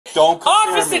Don't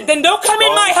come near me. Then don't come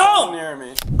in my home. Near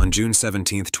me. On June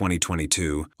 17th,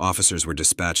 2022, officers were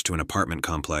dispatched to an apartment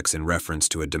complex in reference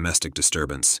to a domestic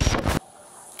disturbance.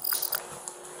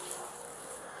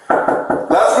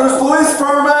 Lazarus police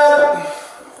permit!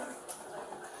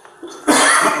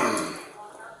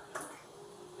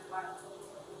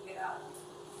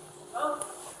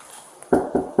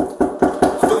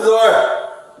 Open the door.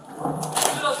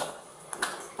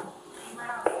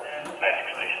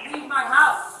 Leave my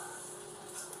house.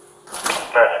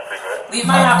 Leave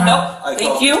my house. Nope.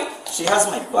 Thank you. She has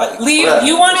my bike. Leave.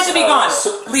 You want it to be gone.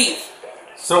 Leave.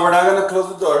 So we're not going to close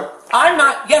the door? I'm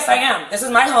not. Yes, I am. This is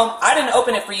my home. I didn't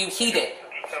open it for you. He did.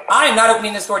 I am not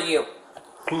opening this door to you.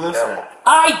 Who lives here?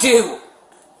 I do.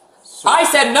 So I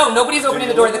said no. Nobody's opening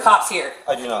the door to the cops here.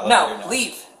 I do not. No.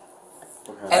 Leave.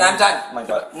 Okay. And I'm done. My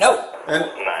God. No.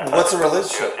 And what's the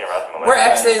relationship? We're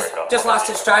exes. Just lost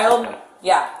his child.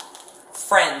 Yeah.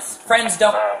 Friends. Friends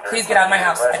don't. Please get out of my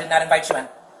house. I did not invite you in.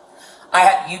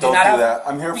 You do don't not do have. that.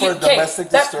 I'm here for a domestic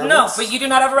disturbance. No, but you do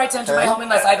not have a right to enter my home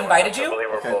unless I've invited you.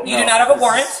 Okay. You do not have a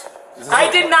warrant.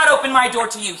 I did not open my door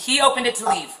to you. He opened it to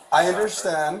leave. I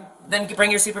understand. Then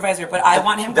bring your supervisor, but I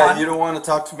want him gone. You don't want to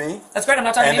talk to me? That's great. I'm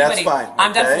not talking to anybody. That's fine.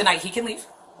 I'm done for the night. He can leave.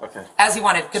 Okay. As he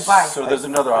wanted. Goodbye. So there's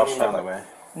another option on the way.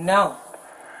 No.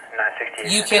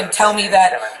 You can tell me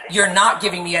that you're not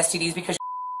giving me STDs because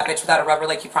you're a bitch without a rubber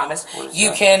like you promised.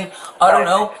 You can, I don't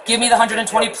know, give me the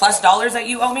 $120+ that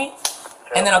you owe me,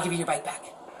 and then I'll give you your bike back.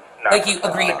 Like you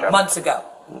agreed months ago.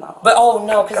 No. But oh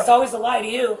no, because it's always a lie to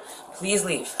you. Please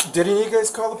leave. Didn't you guys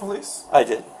call the police? I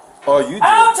did. Oh, you did?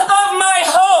 Out of my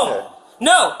home! Okay.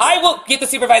 No, I will get the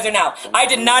supervisor now. I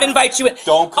did not invite you in.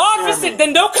 Don't come near me.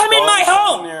 Then don't come in my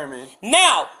home. Near me.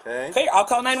 Now. Okay. I'll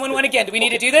call 911 again. Do we need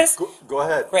to do this? Go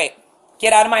ahead. Great.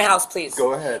 Get out of my house, please.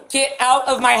 Go ahead. Get out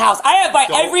of my house. I have by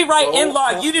every right in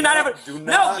law. You do not have a you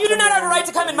do not have a right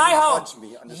to come in my home. Touch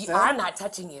me, I'm not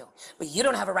touching you, but you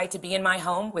don't have a right to be in my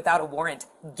home without a warrant.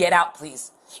 Get out, please.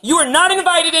 You are not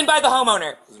invited in by the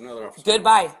homeowner. There's another option.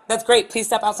 Goodbye. That's great. Please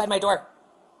step outside my door.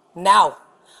 Now.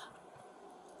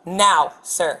 Now,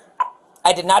 sir.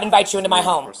 I did not invite you into my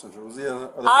home.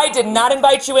 I did not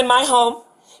invite you in my home.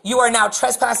 You are now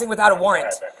trespassing without a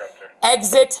warrant.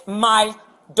 Exit my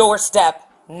doorstep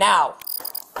now.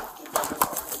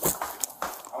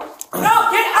 No,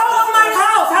 get out of my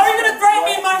house! How are you going to threaten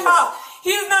me in my house?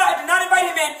 He is not. I did not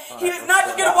invite him in. He is not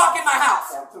going to walk in my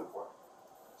house.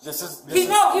 He doesn't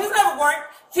have a warrant.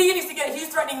 He needs to get it. He's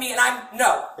threatening me, and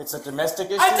no. It's a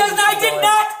domestic issue. I did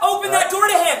not open that door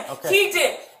to him. Okay. He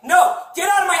did. No, get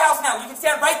out of my house now. You can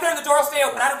stand right there, and the door will stay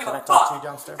open. I don't give a fuck. Can I talk to you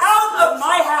downstairs? Out of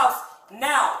my house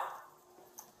now.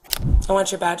 I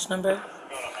want your badge number.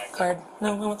 Card.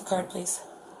 No, I want the card, please.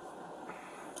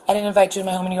 I didn't invite you in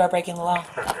my home, and you are breaking the law.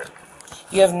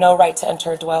 You have no right to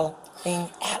enter a dwelling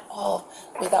at all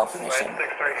without permission.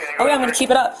 Oh yeah, I'm gonna keep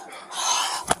it up.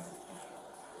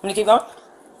 I'm gonna keep going.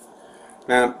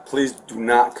 Ma'am, please do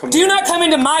not come. Do not come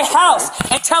into my house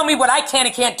and tell me what I can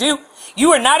and can't do.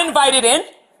 You are not invited in.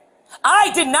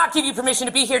 I did not give you permission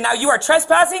to be here. Now you are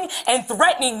trespassing and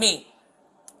threatening me.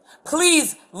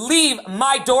 Please leave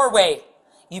my doorway.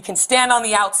 You can stand on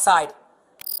the outside.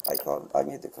 I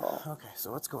made the call. Okay,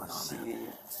 so what's going on?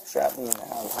 She trapped me in the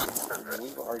house.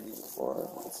 We've argued before.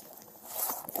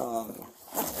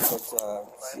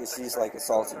 She's like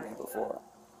assaulted me before.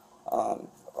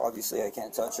 Obviously I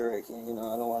can't touch her. I can't, I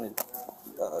don't want to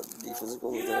be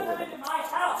physical with her or whatever.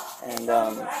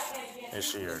 And is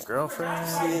she your girlfriend?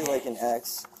 She's like an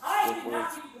ex. We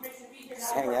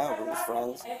just hang out with his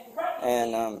friends.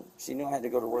 And she knew I had to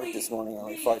go to work this morning at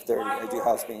like 5:30. I do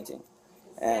house painting.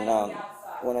 And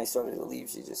when I started to leave,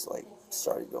 she just like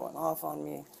started going off on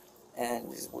me and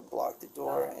just would block the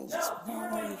door and just,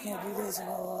 no, you can't do this and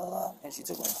blah, blah, blah. And she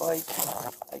took my bike.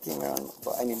 I came around,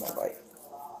 but I need my bike.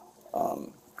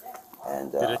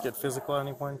 Did it get physical at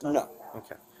any point in time? No.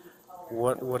 Okay.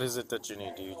 What is it that you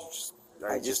need? Do you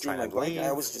are you just trying to leave?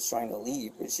 I was just trying to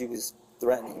leave, but she was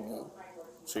threatening me.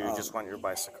 So you just want your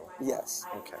bicycle? Yes.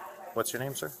 Okay. What's your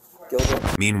name, sir?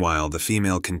 Gilbert. Meanwhile, the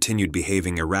female continued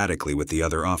behaving erratically with the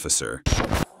other officer.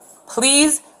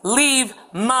 Please leave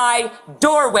my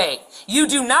doorway. You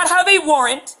do not have a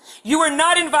warrant. You are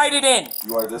not invited in.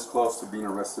 You are this close to being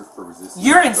arrested for resisting.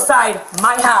 You're inside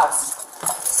my house.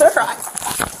 Sir,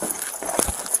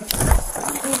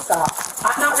 please stop.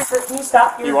 I'm not resisting. You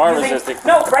stop. You are resisting.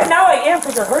 No, right now I am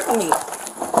because you're hurting me.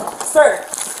 Sir.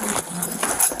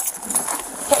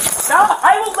 Okay, stop.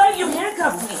 I will let you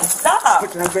handcuff me. Stop.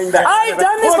 Put your hands back. I've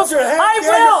done this before. I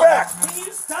will. Will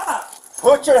you stop?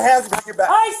 Put your hands behind your back.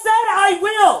 I said I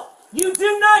will. You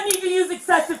do not need to use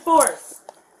excessive force.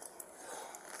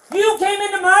 You came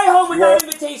into my home without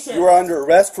invitation. You are under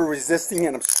arrest for resisting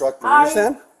and obstructing.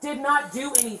 Understand? I did not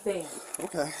do anything.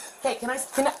 Okay. Okay,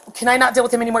 can I not deal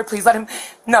with him anymore? Please let him.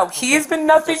 No, he has been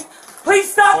nothing.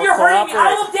 Please stop! You're hurting me.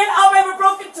 I will get up. I have a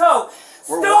broken toe.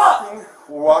 Stop!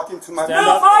 We're walking to my.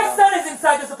 No, my son is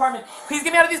inside this apartment. Please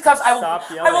get me out of these cuffs. I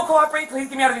will cooperate. Please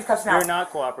get me out of these cuffs now. You're not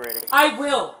cooperating. I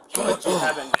will. But you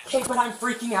haven't. Okay, but I'm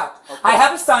freaking out. Okay. I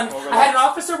have a son. I had an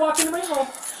officer walk into my home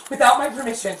without my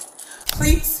permission.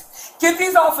 Please, get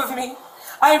these off of me.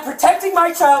 I am protecting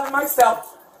my child and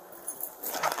myself.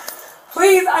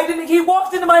 Please, he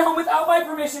walked into my home without my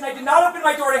permission. I did not open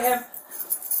my door to him.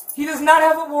 He does not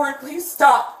have a warrant. Please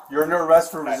stop. You're under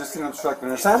arrest for resisting and obstructing.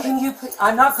 Understand? Can you please?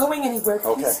 I'm not going anywhere. Please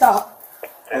Okay. Stop.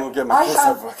 I'm gonna get my I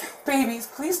have babies.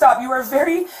 Please stop. You are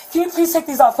very... Can you please take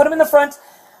these off? Put them in the front.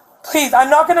 Please, I'm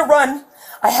not going to run.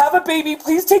 I have a baby.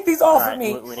 Please take these off of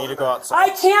me. We need to go outside. I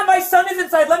can't. My son is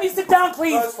inside. Let me sit down,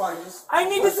 please. No, it's fine. I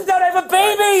need to sit down. I have a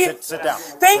baby. Right. Sit down.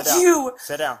 Thank you.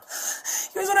 Sit down.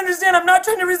 You guys don't understand. I'm not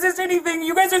trying to resist anything.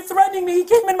 You guys are threatening me. He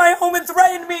came in my home and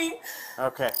threatened me.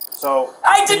 Okay, so...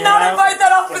 I did not invite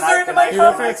that officer into my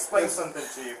home. Can I explain something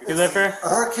to you? You live here?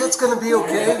 Our kid's gonna be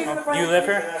okay. You live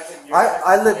here?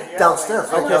 I live downstairs.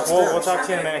 Right Okay, downstairs. we'll talk to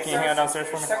you in a minute. Can you hang out downstairs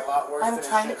for me? I'm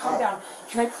trying to calm down.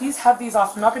 Can I please have these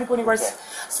off? I'm not going to go anywhere.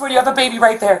 I swear to you, I have a baby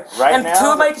right there. Right now,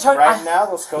 two of my children. right now,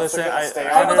 those coats are going to stay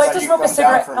on. I would like to smoke a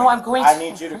cigarette. No, I'm going to. I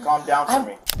need you to calm down for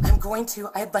me. I'm going to.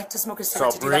 I'd like to smoke a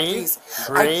cigarette. So to do that, please.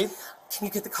 breathe. Can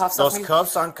you get the cuffs off Those me?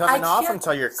 cuffs aren't coming off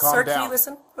until you're calmed sir, down. Can you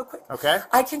listen real quick? Okay.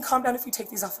 I can calm down if you take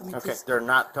these off of me, Okay, please. they're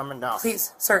not coming down.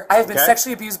 Please, sir, I have been Okay.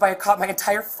 sexually abused by a cop my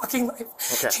entire fucking life.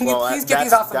 Okay, Can you well, please get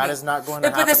these off of me? that is not going to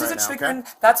happen But this is right a now, triggering. okay?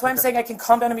 That's why I'm saying I can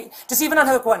calm down to me. Just even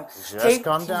unhook one. Just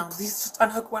calm down. Please just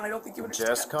unhook one. I don't think you understand.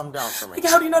 Just calm down for me.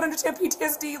 Like, how do you not understand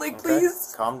PTSD? Like, Okay?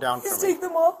 please. Calm down Please for me. take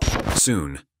them off.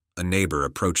 Soon, a neighbor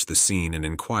approached the scene and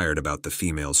inquired about the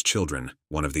female's children.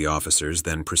 One of the officers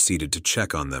then proceeded to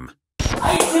check on them.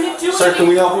 I didn't do Sir, can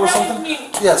we help you with something?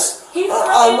 Yes.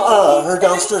 I'm her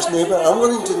downstairs neighbor. I'm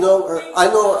wanting to know her. I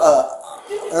know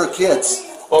her kids.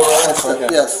 Oh, right.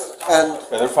 Okay. Yes. And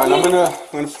Yeah, they're fine. I'm gonna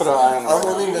put an eye on I'm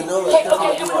them. wanting to know Okay, that.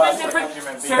 okay, it would have been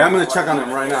different. Sir, Yeah, I'm gonna check on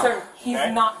him right now. Sir, he's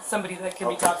not somebody that can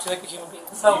be talked to like a human being.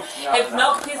 So, if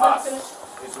Mel, please let me finish.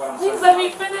 Please let me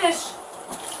finish.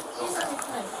 Please let me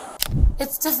finish.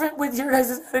 It's different with your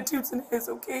guys' attitudes and his,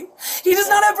 okay? He does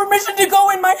not have permission to go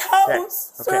in my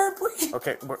house, Okay. sir. Please.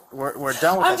 Okay, we're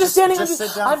done with I'm it. just standing. Just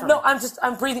sit down for me.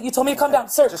 I'm breathing. You told me to calm down,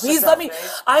 sir. Just Please sit let down. me.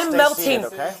 I'm Stay melting. seated,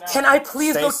 okay? Can I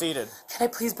please Stay go? seated. Can I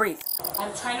please breathe?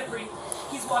 I'm trying to breathe.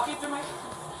 He's walking through my.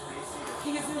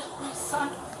 He is my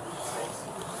son.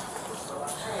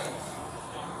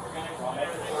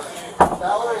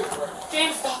 Valerie,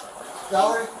 James, stop.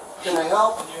 Valerie, can I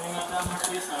help?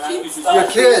 Stop. Your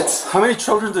kids. How many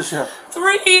children does she have?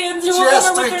 3 and 2 She of has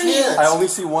them are 3 with her. kids. I only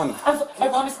see one. I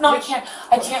promise. No, I can't.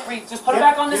 I can't breathe. Just put it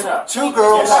back on this one. 2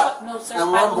 girls No, sir.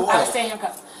 and 1 boy. I'll stay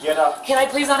handcuffed. Get up. Can I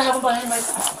please not have him behind my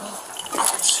side?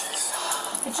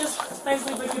 It just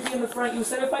nicely if I could be in the front. You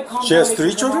said if I calm She down, has they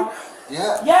 3 should come children? off.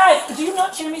 Yeah. Yes. Do you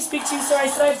not hear me speak to you, sir? I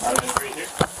said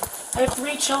I have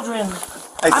 3 children.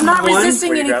 I'm not one. resisting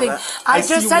Will you grab anything. that? I I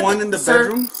just see said one in the sir,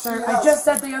 bedroom. Sir, I just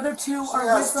said the other 2 are with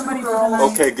has somebody 2 for the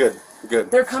night. Okay, good. Good.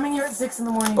 They're coming here at 6 in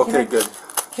the morning. Okay, good.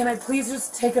 Can I please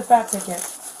just take a fat ticket?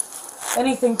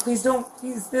 Anything, please don't.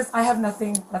 Please, this. I have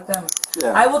nothing but them.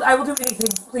 Yeah. I will do anything.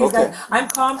 Please, Okay. I'm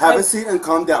calm. Have a seat and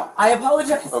calm down. I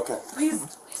apologize. Okay. Please.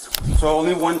 So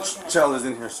only one child is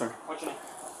in here, sir. What's your name?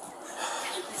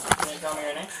 Can you tell me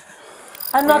your name?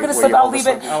 I'm not gonna Will slip. you I'll hold leave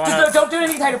this it. one? Just don't do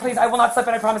anything tighter, please. I will not slip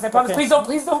it. I promise. I promise. Okay. Please don't.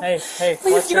 Please don't. Hey,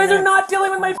 Please, what's you your guys are name? not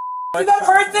dealing with my. You got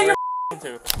hurt thing.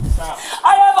 Stop.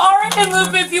 I have Oregon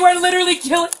lupus. You are literally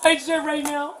killing my shit right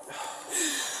now.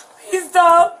 Please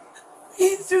stop.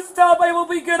 Please just stop. I will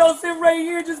be good. I'll sit right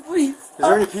here. Just please. Is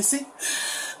there any PC?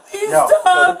 Please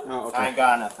stop. No, I okay. ain't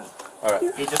got nothing.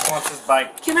 Alright. He just wants his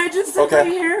bike. Can I just sit Okay. right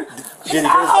here? Jenny,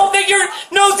 Ow, that you're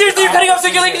no seriously. You're cutting off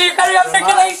circulation. You're cutting off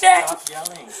circulation. Stop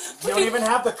yelling. You don't even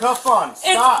have the cuff on. It's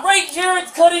Stop. right here.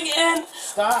 It's cutting in.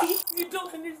 Stop. You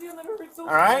don't understand that it hurts so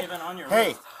All right? Even on your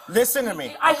Hey, listen to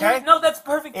me, I hear okay? it. No, that's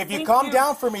perfect. If you Thank calm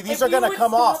down for me, these If are you going to would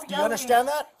come stop off. Do you yelling. understand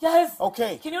that? Yes.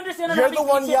 Okay. Can you understand? I'm You're having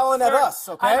the one PTSD, yelling at sir. us,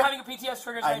 okay? I'm having a PTSD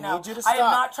triggers I right now. need you to I am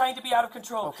stop. not trying to be out of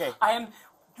control. Okay. I am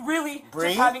really Breathe.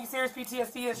 just having serious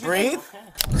PTSD issues. Breathe.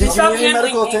 Did you Stop need any handling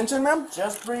medical me. attention, ma'am?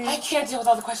 Just breathe. I can't deal with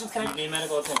all the questions. Can You I? need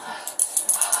medical attention.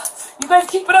 You guys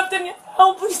keep it up, then.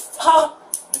 Oh, please stop.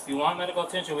 If you want medical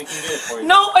attention, we can get it for you.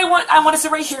 No, I want to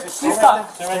sit right here. Please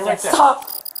stop. Stay right there. Stop.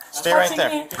 Stay right touching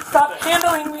there. me. Stop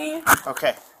handling me.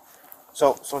 Okay.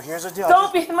 So here's the deal.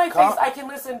 Don't be in my face. Calm- I can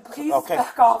listen. Please Okay.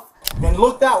 back off. Then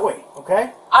look that way,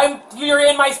 okay? You're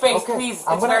in my space, Okay. please.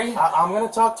 I'm It's very... gonna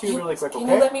talk to you really quick, okay?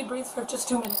 Can you let me breathe for just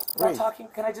 2 minutes without Breathe. talking?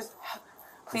 Can I just...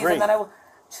 Please, Breathe. and then I will...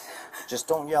 Just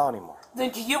don't yell anymore.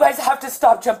 Then you guys have to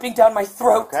stop jumping down my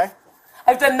throat. Okay?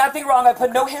 I've done nothing wrong. I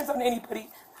put no hands on anybody.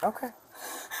 Okay.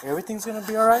 Everything's gonna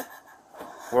be alright.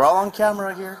 We're all on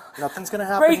camera here. Nothing's gonna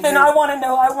happen. Great, then here. I want to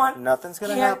know. I want... Nothing's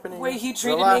gonna happen. The way he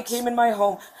treated Relax. me, came in my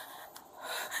home.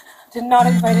 Did not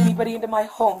invite anybody into my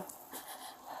home.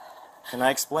 Can I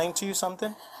explain to you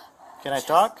something? Can I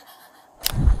talk?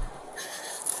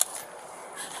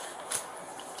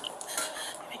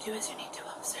 Do as you need to,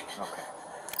 officer. Okay.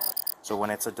 So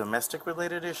when it's a domestic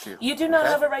related issue, You do not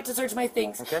okay? have a right to search my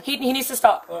things. Okay. He needs to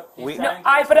stop. We- No,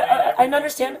 I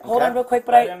understand. Hold on real quick,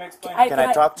 but Can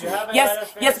I talk to you?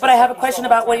 Yes, but I have a question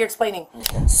about what you're explaining.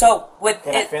 So,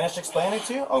 Can I finish explaining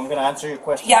to you? I'm gonna answer your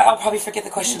question. yeah, I'll probably forget the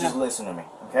You question just now. listen to me,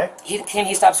 okay? Can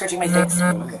he stop searching my things?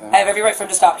 I have every right for him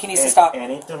to stop. He needs to stop.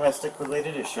 Any domestic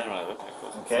related issue,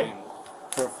 okay?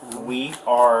 We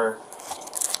are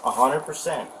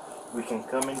 100%. We can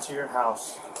come into your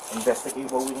house,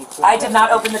 investigate what we need to. I did not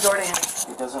open the door to him.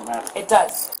 It doesn't matter. It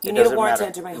does. You It need a doesn't warrant to matter.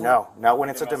 enter my home. No, not when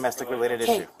it's a domestic related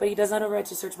Okay, issue. but he does not have a right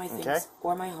to search my things Okay.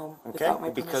 or my home Okay? without my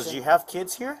permission. Because you have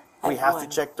kids here, we have to one.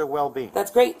 check their well-being.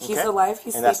 That's great. He's Okay? alive.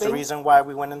 He's and sleeping. that's the reason why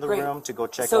we went in the Great. room to go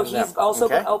check So on them. he's also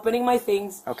okay? opening my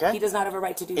things. Okay. He does not have a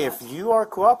right to do If that. you are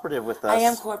cooperative with us, I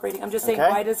am cooperating. I'm just saying, Okay.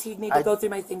 why does he need to I- go through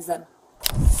my things then?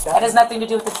 That has nothing to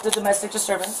do with the domestic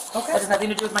disturbance. Okay. That has nothing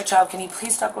to do with my child. Can he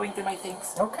please stop going through my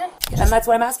things? Okay. And that's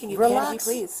what I'm asking you. relax. Can he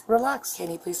please? Relax. Can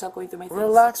he please stop going through my things?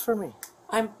 Relax for me.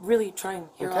 I'm really trying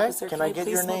here, Okay. officer. Can Can I you get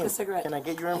please your smoke name? a cigarette? Can I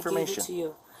get your I gave information? it to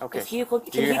you. Okay. If he, can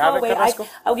Do you he have go it, away? Carrasco?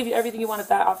 I'll give you everything you want if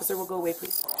that officer will go away,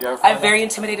 please. Do you have I'm very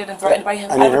intimidated and threatened by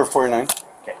him. I need her 49.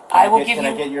 Okay. I will give Can I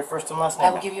you- get your first and last name?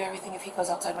 I will give you everything if he goes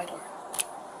outside my door.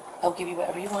 I'll give you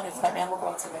whatever you want if that man will go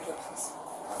outside my door, please.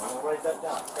 I'm gonna write that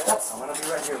down. Okay? That's- I'm gonna be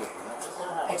right here with you. That's what's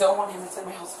gonna happen. I don't want him inside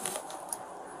my house.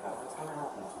 That's gonna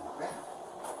happen. Okay?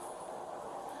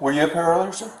 Were you up here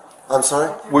earlier, sir? I'm sorry?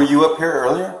 Were you up here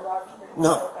earlier?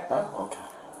 No. No? Okay.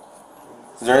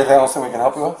 Is there anything else that we can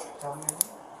help you with?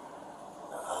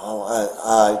 Oh,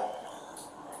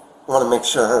 I want to make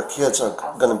sure her kids are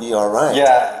going to be all right.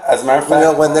 Yeah, as a matter of You know,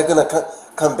 fact, when they're going to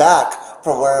come back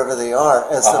from wherever they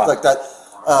are and stuff like that,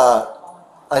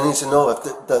 I need to know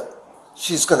if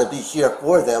she's going to be here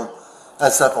for them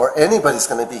and stuff, or anybody's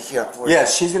going to be here for yeah,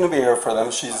 she's going to be here for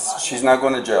them. She's not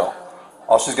going to jail.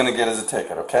 All she's going to get is a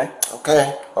ticket, okay? them.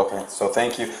 Okay? Okay, so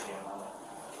thank you.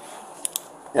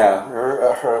 Yeah,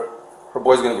 her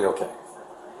boy's going to be okay.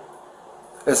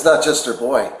 It's not just her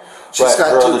boy. She's Right,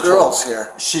 her got other two girls children.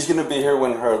 here. She's going to be here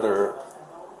when her other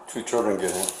two children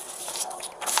get in.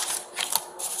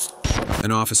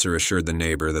 An officer assured the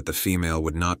neighbor that the female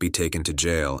would not be taken to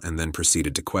jail and then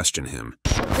proceeded to question him.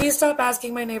 Please stop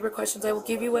asking my neighbor questions. I will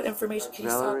give you what information. Can you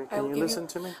Valerie, stop? I can will you give listen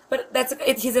to me? But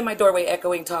he's in my doorway,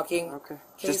 echoing, talking. Okay.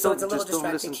 Okay, so it's a little don't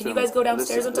distracting. listen Can to you guys me. go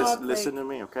downstairs and talk? Listen Like- to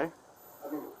me, okay?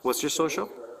 What's your social?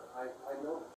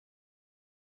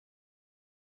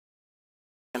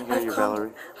 I can't hear you,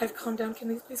 Valerie. I've calmed down. Can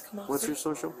these please come off? What's sir? your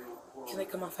social? Can they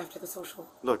come off after the social?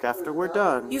 Look, after we're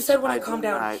done. You said when I calm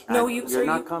down. No, you. You're sir,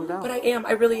 not you, calmed down. But I am.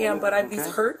 I really am. But I'm. Okay? These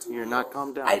hurt. You're not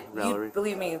calmed down, You Valerie.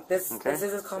 believe me. This Okay? is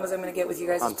as calm as I'm gonna get with you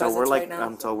guys' Until presence we're like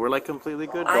right now. completely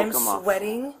good. I'm Don't come off.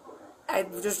 sweating.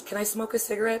 Can I smoke a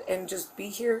cigarette and just be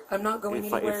here? I'm not going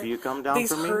anywhere. If you come down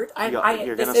These for me, hurt.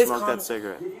 you're this gonna is smoke calm. that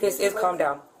cigarette. This is calm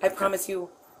down. I promise you,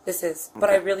 this is. But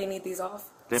I really need these off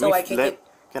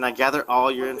Can I gather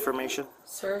all your information?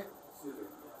 Sir,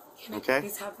 can I Okay.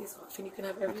 please have these off? And you can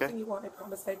have everything you want. I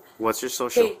promise. What's your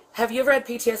social? Hey, have you ever had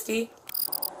PTSD?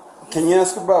 Can you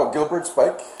ask about Gilbert's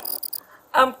bike?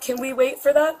 Can we wait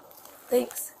for that?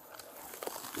 Thanks.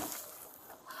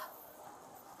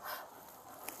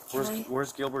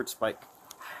 Where's Gilbert's bike?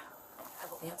 I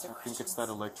will answer I questions. think it's that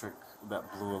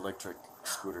blue electric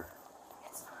scooter.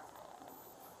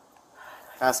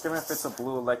 Ask him if it's a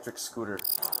blue electric scooter.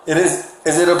 It is.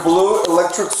 Is it a blue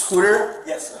electric scooter?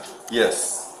 Yes, sir.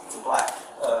 Yes. It's a black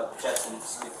Jetson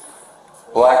scooter.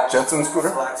 Black Jetson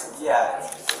scooter? Black, yeah.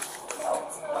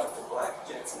 Like the black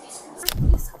Jetson scooter.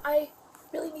 Please, I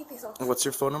really need these off. What's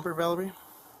your phone number, Valerie?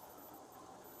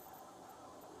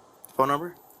 Phone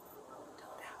number?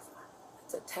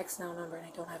 It's a text now number and I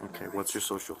don't have it. Okay, what's your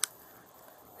social?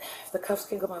 The cuffs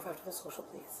can come off after the social,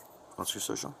 please. What's your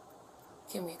social?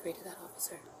 Can we agree to that,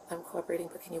 officer? I'm cooperating,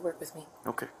 but can you work with me?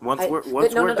 Okay. Once we're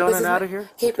this done is and out of here?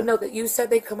 Okay, but no, that you said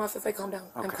they come off if I calm down.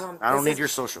 I'm Okay. calm. I don't This need is- your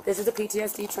social. This is a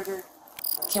PTSD trigger.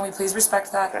 Can we please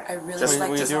respect that? I really Just- would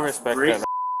like we to do know. respect Breathe. that.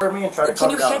 me and try to Can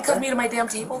calm you down, handcuff okay? me to my damn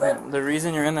table then? The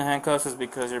reason you're in the handcuffs is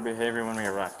because of your behavior when we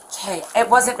arrived. Okay, it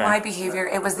wasn't Okay. my behavior.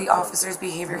 It was the officer's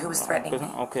behavior who was threatening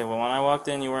me. Okay, well, when I walked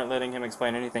in, you weren't letting him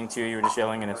explain anything to you. You were just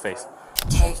yelling in his face.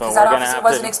 Okay, So because we're that gonna officer have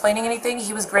wasn't to- explaining anything.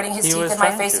 He was gritting his He teeth was in my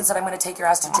trying face to. and said, "I'm going to take your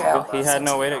ass to jail." He had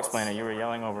no way to explain it. You were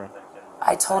yelling over him.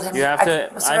 I told him. You have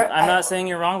to. Sir, I'm not saying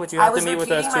you're wrong, but you I have to was meet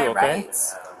with us repeating too, my okay?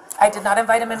 rights. I did not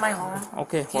invite him in my home.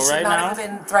 Okay. He Well, should right not now, have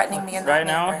been threatening me in that right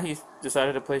now, manner. he's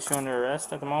decided to place you under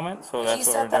arrest at the moment, so that's He what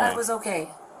we're said that doing. I was okay.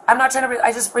 I'm not trying to.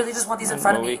 I just really just want these in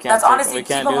front of Well, me. we can't That's do- honestly. we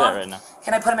can't keep do him that on. right now.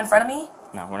 Can I put him in front of me?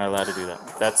 No, we're not allowed to do that.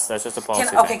 That's just a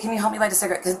policy. Okay, thing. can you help me light a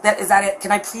cigarette? Is that it?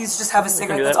 Can I please just have a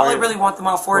cigarette? do That's that. all I Where- really want them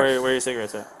all for. Where are your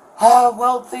cigarettes at?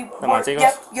 Well, they.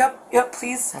 Montegos? Yep,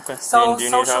 please. Okay. So, do you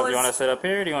need help? social Do you want to is. sit up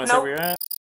here? Do you want to Nope. sit where you're at?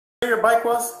 Where your bike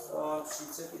was? She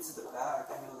took it to the back.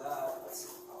 I know that.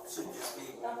 Should just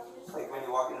be like when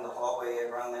you walk into the hallway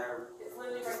around there. It's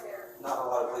literally right there. Not a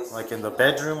lot of places. Like in the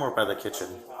bedroom or by the kitchen?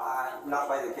 Not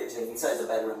by the kitchen, inside the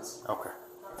bedrooms. Okay.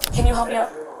 Can you help me out?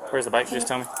 Where's the bike? Just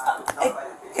tell me.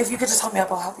 If you could just help me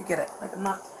up, I'll help you get it. Like I'm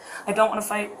not. I don't want to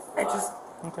fight. I just.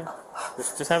 Okay.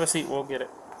 Just have a seat. We'll get it.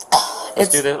 Let's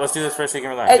do this. Let's do this first so you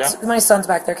can relax. It's Yeah. my son's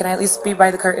back there. Can I at least be by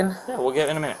the curtain? Yeah, we'll get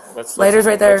it in a minute. Let's Lighter's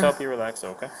right there. Let's help you relax.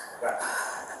 Okay.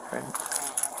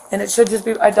 And it should just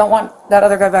be. I don't want that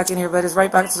other guy back in here, but it's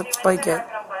right back to the blanket.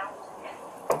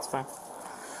 That's fine.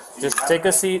 Just take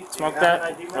a seat. Smoke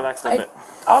that. Relax a I little bit.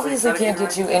 obviously can't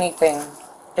get you anything.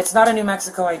 It's not a New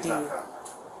Mexico ID.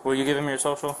 Will you give him your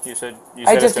social? You said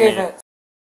I just to gave me. it.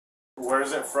 Where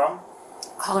is it from?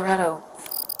 Colorado.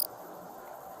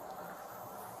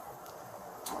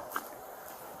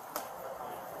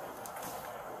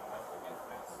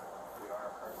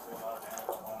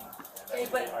 Okay,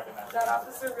 but that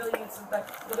officer really needs to, like,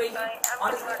 the way he,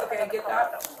 honestly, okay, I get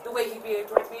that. The way he behaved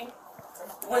towards me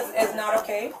is not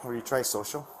okay. Will you try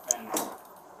social? Can you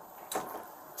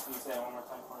say it one more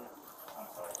time for me? I'm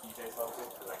sorry. Can you say it slowly?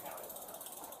 Because I can't wait.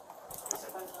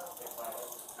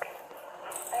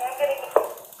 I am getting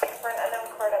for an unknown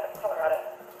card out of Colorado.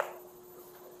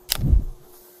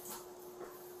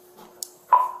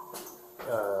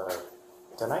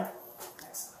 Tonight?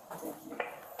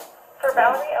 For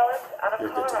Valerie Ellis out of You're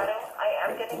good to Colorado, I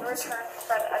am getting a return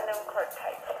for an unknown card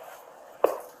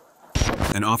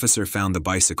type. An officer found the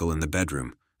bicycle in the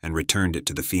bedroom and returned it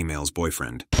to the female's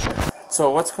boyfriend. So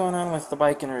what's going on with the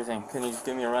bike and everything? Can you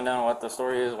give me a rundown of what the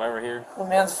story is, why we're here? The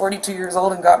man's 42 years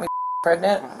old and got me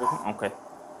pregnant Okay.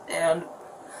 and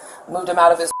moved him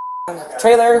out of his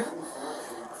trailer.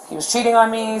 He was cheating on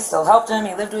me, still helped him,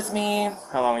 he lived with me.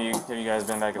 How long have you guys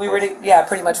been back and We forth? were, yeah,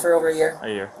 pretty much for over a year. A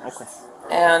year. Okay.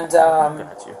 And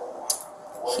Got you.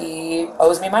 he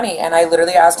owes me money. And I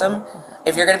literally asked him,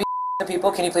 if you're going to be the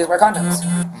people, can you please wear condoms?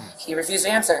 He refused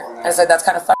to answer. And I said, that's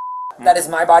kind of That is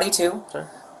my body too.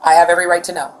 Sure. I have every right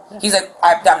to know. He's like,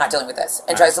 I'm not dealing with this.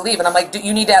 And tries to leave. And I'm like,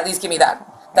 you need to at least give me that.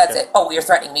 That's Okay. it. Oh, you're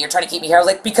threatening me. You're trying to keep me here. I was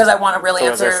like, because I want to really So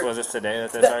answer. was this today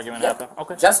that this argument happened?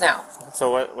 Okay. Just now.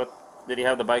 So what did he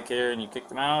have the bike here and you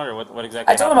kicked him out, or what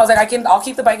exactly I told him, I was happened? like, I'll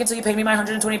keep the bike until you pay me my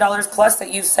 $120 plus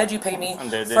that you said you pay me And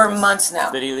did for this- months now.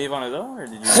 Did he leave on his own, or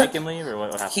did you make him leave, or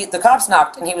what happened? The cops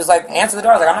knocked and he was like, answer the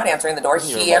door. I was like, I'm not answering the door.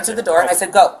 You were He answered the walking. door and I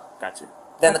said, go. Got you.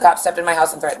 Then the cops stepped in my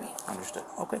house and threatened me. Understood.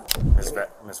 Okay.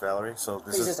 Miss Valerie, so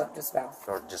this Please is... just bow.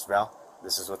 Or just Val,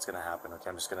 this is what's going to happen, okay?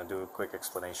 I'm just going to do a quick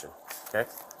explanation, okay?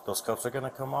 Those cuffs are going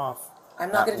to come off.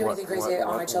 I'm not going to do anything crazy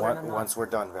on my children. I'm not. Once we're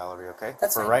done, Valerie, okay?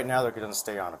 That's For fine. right now, they're going to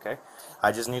stay on, okay?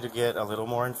 I just need to get a little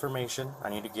more information. I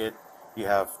need to get... You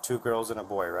have 2 girls and a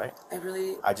boy, right?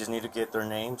 I just need to get their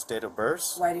names, date of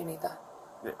birth. Why do you need that?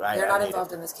 I They're not need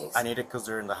involved it. in this case. I need it because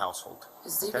they're in the household.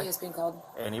 Is CPS being called?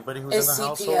 Anybody who's Is in the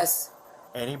household... CPS?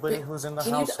 Anybody who's in the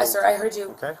Can you, household... sir, I heard you.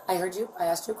 Okay. I heard you. I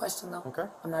asked you a question, though. Okay.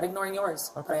 I'm not ignoring yours,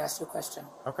 but Okay. I asked you a question.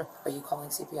 Okay. Are you calling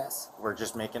CPS? We're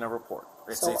just making a report.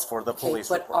 It's So, for the okay, police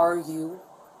but report. are you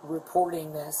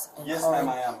reporting this and Yes, calling?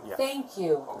 ma'am, I am. Yeah. Thank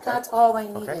you. Okay. That's all I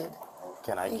needed.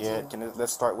 Can I Thank get... you.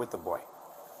 Let's start with the boy.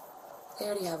 They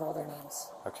already have all their names.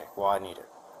 Okay, well, I need it.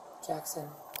 Jackson.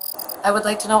 I would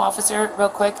like to know, officer, real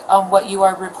quick, what you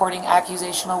are reporting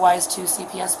accusational-wise to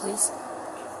CPS, please.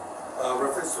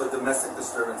 Reference to a domestic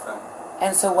disturbance, ma'am.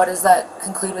 And so what does that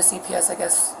conclude with CPS, I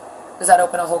guess? Does that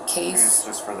open a whole case?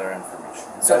 just for their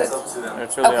information. So That's that- up to them.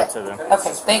 It's really Okay. up to them.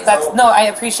 Okay, that's, no, I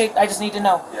appreciate, I just need to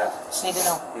know. Yeah. Just need to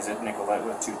know. Is it Nicolette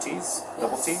with 2 T's?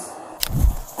 Double T?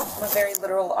 I'm a very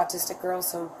literal autistic girl,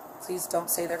 so please don't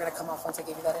say they're going to come off once I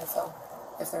give you that info,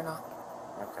 if they're not.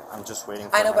 Okay, I'm just waiting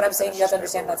for I know, him but to I'm saying finish you have to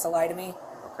his understand that's paperwork. a lie to me.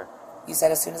 Okay. You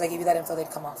said as soon as I give you that info, they'd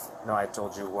come off. No, I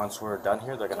told you once we're done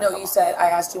here, they're gonna No, come you off. said, I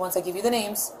asked you once I give you the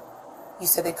names, you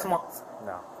said they'd come off.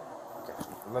 No. Okay,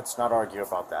 let's not argue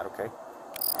about that, okay?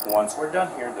 Once we're done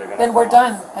here, they're gonna. Then we're come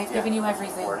done. off. I've given you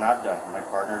everything. We're not done. My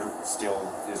partner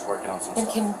still is working on some And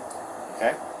stuff.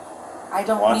 Okay. I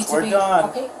don't Once need to we're be done,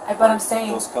 okay. But I'm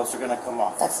saying those cuffs are gonna come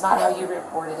off. that's not how you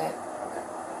reported it. Okay.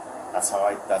 That's how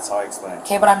I explained it.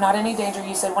 Okay, but I'm not in any danger.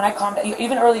 You said when I calm down.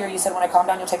 Even earlier, you said when I calm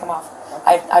down, you'll take them off.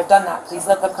 I've done that. Please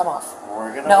let them come off.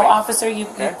 We're gonna. No, wait. officer, you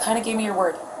kind of gave me your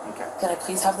word. Okay. Can I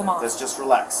please have them off? Let's just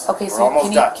relax. Okay, We're so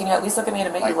almost done. can you at least look at me and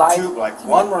admit Like you lied?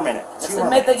 one more minute. Just 2 more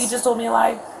admit that minutes. you just told me a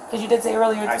lie. Because you did say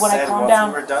earlier I when said I calm once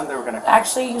down. we were done, they were gonna.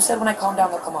 Actually, you said when I calm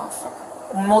down, they'll come off.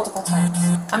 Multiple times.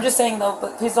 I'm just saying though,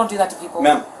 but please don't do that to people.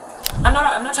 Ma'am. I'm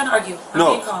not trying to argue. I'm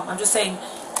No. being calm. I'm just saying.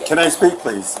 Can I speak,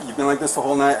 please? You've been like this the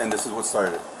whole night, and this is what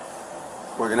started.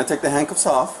 We're going to take the handcuffs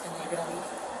off. And then you're gonna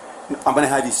leave. I'm going to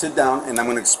have you sit down, and I'm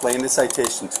going to explain the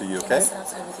citation to you, Can I okay? sit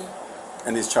outside with you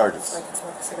And these charges. so I can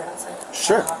smoke a cigarette outside?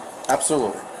 Sure,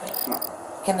 absolutely.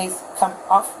 Can these come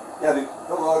off? Yeah,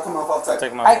 they'll all come off outside.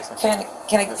 Take them I off.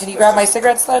 can you grab my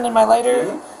cigarettes then and my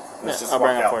lighter? Let's just I'll walk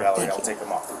bring it out, for you. Valerie. I'll take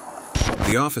them off.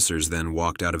 The officers then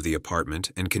walked out of the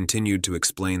apartment and continued to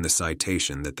explain the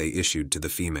citation that they issued to the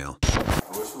female. I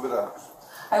wish we would have.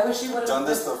 I wish you would have Done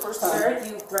this the first time. Sir,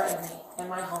 you threatened me in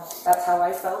my home. That's how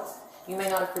I felt. You may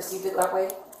not have perceived it that way,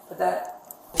 but that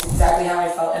is exactly how I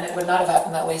felt, and it would not have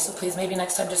happened that way. So please, maybe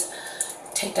next time, just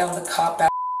take down the cop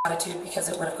attitude because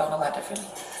it would have gone a lot differently.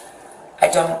 I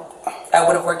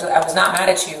would have worked. I was not mad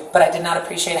at you, but I did not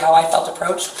appreciate how I felt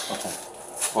approached. Okay.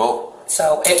 Well,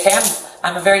 So it can.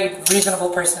 I'm a very reasonable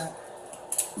person.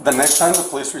 the next time the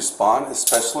police respond,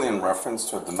 especially in reference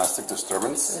to a domestic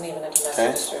disturbance, Isn't even a domestic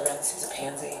Okay. disturbance. He's a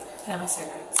pansy. And my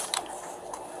cigarettes.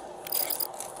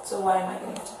 So why am I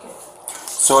getting a ticket?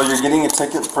 so you're getting a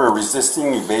ticket for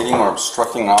resisting, evading, or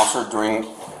obstructing an officer during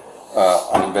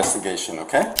an investigation,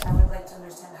 okay? I would like to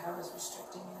understand how I was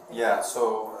restricting you. Yeah,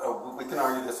 so we can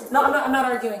argue this in No, court. I'm not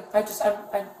arguing. I'm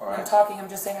right. talking. I'm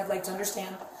just saying I'd like to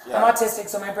understand. Yeah. I'm autistic,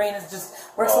 so my brain is just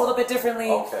works a little bit differently.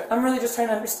 Okay. I'm really just trying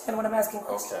to understand what I'm asking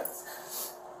questions. Okay.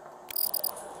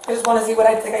 I just want to see what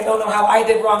I think. I don't know how I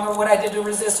did wrong or what I did to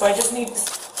resist, so I just need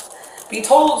to be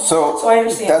told so I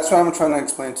understand. That's what I'm trying to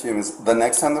explain to you is the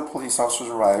next time the police officers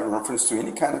arrive in reference to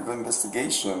any kind of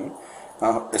investigation,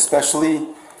 especially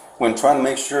when trying to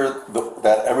make sure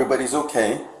that everybody's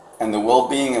okay and the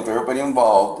well-being of everybody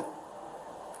involved,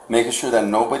 making sure that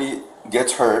nobody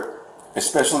gets hurt,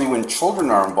 especially when children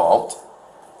are involved,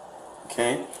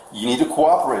 okay, you need to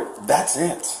cooperate. That's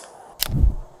it.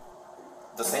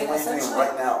 The same way you're doing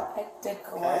right now. I did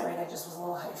cooperate. I just was a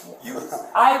little hyphy. You,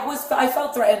 I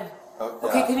felt threatened.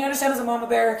 Okay, yeah. can you understand as a mama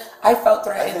bear? I felt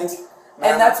threatened. think,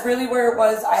 and that's really where it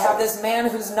was. I have this man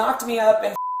who's knocked me up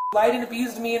and lied and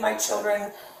abused me and my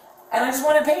children, and I just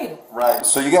wanted paid. Right.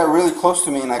 So you got really close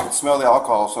to me and I could smell the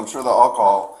alcohol, so I'm sure the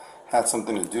alcohol had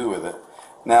something to do with it.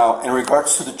 Now, in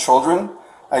regards to the children,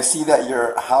 I see that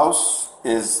your house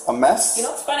is a mess. You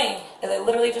know what's funny is I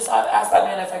literally just asked that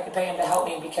man if I could pay him to help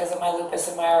me because of my lupus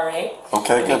and my RA.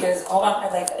 Okay, good. Because hold on,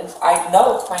 I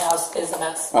know my house is a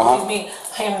mess. Believe me,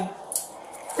 I am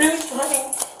really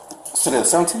trying. So the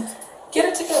 17th Get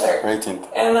it together. or 18th?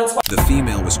 And that's why. The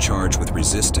female was charged with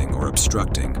resisting or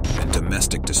obstructing and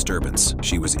domestic disturbance.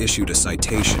 She was issued a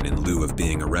citation in lieu of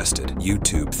being arrested.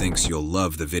 YouTube thinks you'll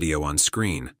love the video on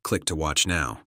screen. Click to watch now.